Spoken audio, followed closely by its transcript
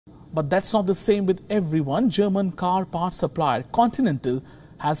But that's not the same with everyone. German car parts supplier Continental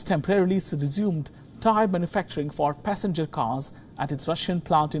has temporarily resumed tyre manufacturing for passenger cars at its Russian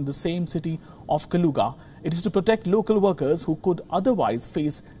plant in the same city of Kaluga. It is to protect local workers who could otherwise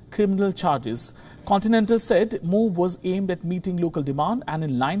face criminal charges. Continental said move was aimed at meeting local demand and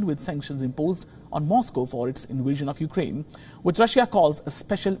in line with sanctions imposed on Moscow for its invasion of Ukraine, which Russia calls a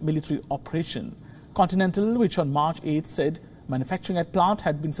special military operation. Continental, which on March 8 said manufacturing at plant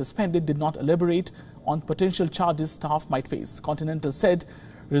had been suspended, did not elaborate on potential charges staff might face. Continental said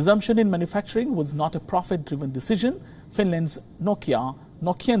resumption in manufacturing was not a profit-driven decision. Finland's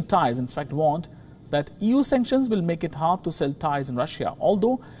Nokian Tyres, in fact, warned that EU sanctions will make it hard to sell tyres in Russia,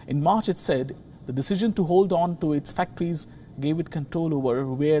 although in March it said the decision to hold on to its factories gave it control over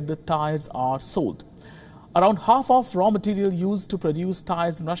where the tyres are sold. Around half of raw material used to produce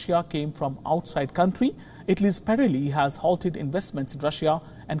tyres in Russia came from outside country. Italy's Pirelli has halted investments in Russia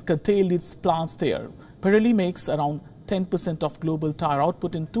and curtailed its plants there. Pirelli makes around 10% of global tyre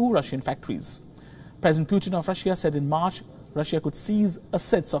output in 2 Russian factories. President Putin of Russia said in March Russia could seize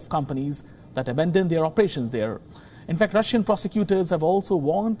assets of companies that abandoned their operations there. In fact, Russian prosecutors have also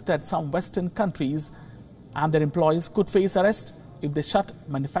warned that some Western countries and their employees could face arrest if they shut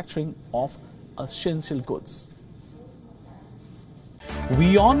manufacturing of essential goods.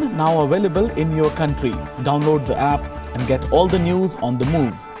 WION now available in your country. Download the app and get all the news on the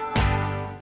move.